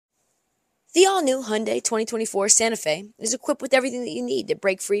The all-new Hyundai 2024 Santa Fe is equipped with everything that you need to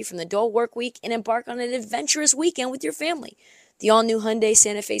break free from the dull work week and embark on an adventurous weekend with your family. The all-new Hyundai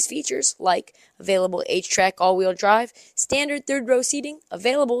Santa Fe's features, like available H-Track all-wheel drive, standard third-row seating,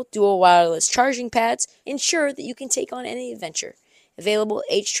 available dual wireless charging pads, ensure that you can take on any adventure. Available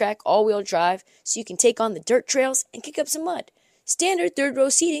H-Track all-wheel drive so you can take on the dirt trails and kick up some mud. Standard third-row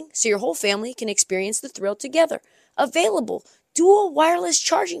seating so your whole family can experience the thrill together. Available dual wireless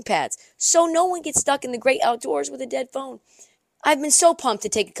charging pads so no one gets stuck in the great outdoors with a dead phone. I've been so pumped to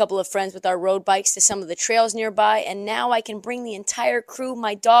take a couple of friends with our road bikes to some of the trails nearby, and now I can bring the entire crew,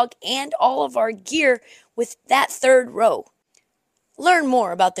 my dog, and all of our gear with that third row. Learn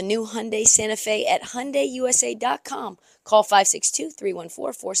more about the new Hyundai Santa Fe at HyundaiUSA.com. Call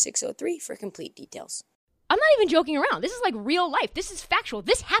 562-314-4603 for complete details. I'm not even joking around. This is like real life. This is factual.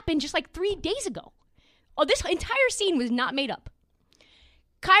 This happened just like 3 days ago. Oh, this entire scene was not made up.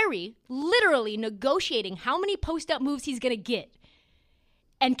 Kyrie literally negotiating how many post-up moves he's going to get.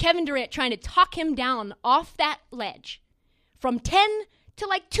 And Kevin Durant trying to talk him down off that ledge from 10 to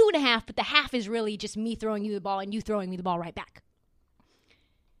like 2.5, but the half is really just me throwing you the ball and you throwing me the ball right back.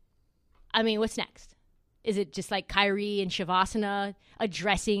 I mean, what's next? Is it just like Kyrie and Shavasana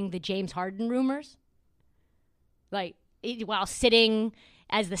addressing the James Harden rumors? Like, while sitting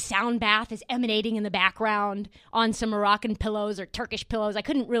as the sound bath is emanating in the background on some Moroccan pillows or Turkish pillows. I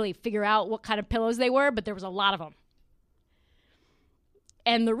couldn't really figure out what kind of pillows they were, but there was a lot of them.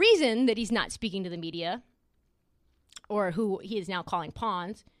 And the reason that he's not speaking to the media, or who he is now calling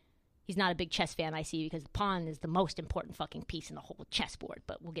pawns, he's not a big chess fan, I see, because the pawn is the most important fucking piece in the whole chessboard,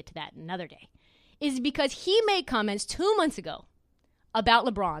 but we'll get to that another day, is because he made comments 2 months ago about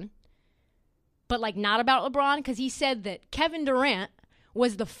LeBron, but like not about LeBron, because he said that Kevin Durant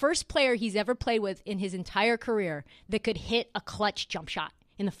was the first player he's ever played with in his entire career that could hit a clutch jump shot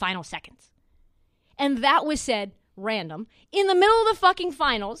in the final seconds. And that was said, random, in the middle of the fucking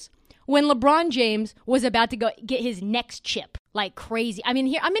finals when LeBron James was about to go get his next chip like crazy. I'm in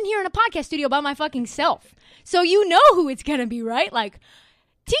here in a podcast studio by my fucking self. So you know who it's going to be, right? Like,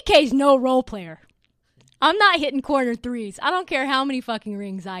 TK's no role player. I'm not hitting corner threes. I don't care how many fucking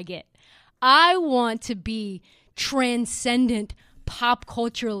rings I get. I want to be transcendent pop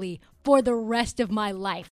culturally for the rest of my life.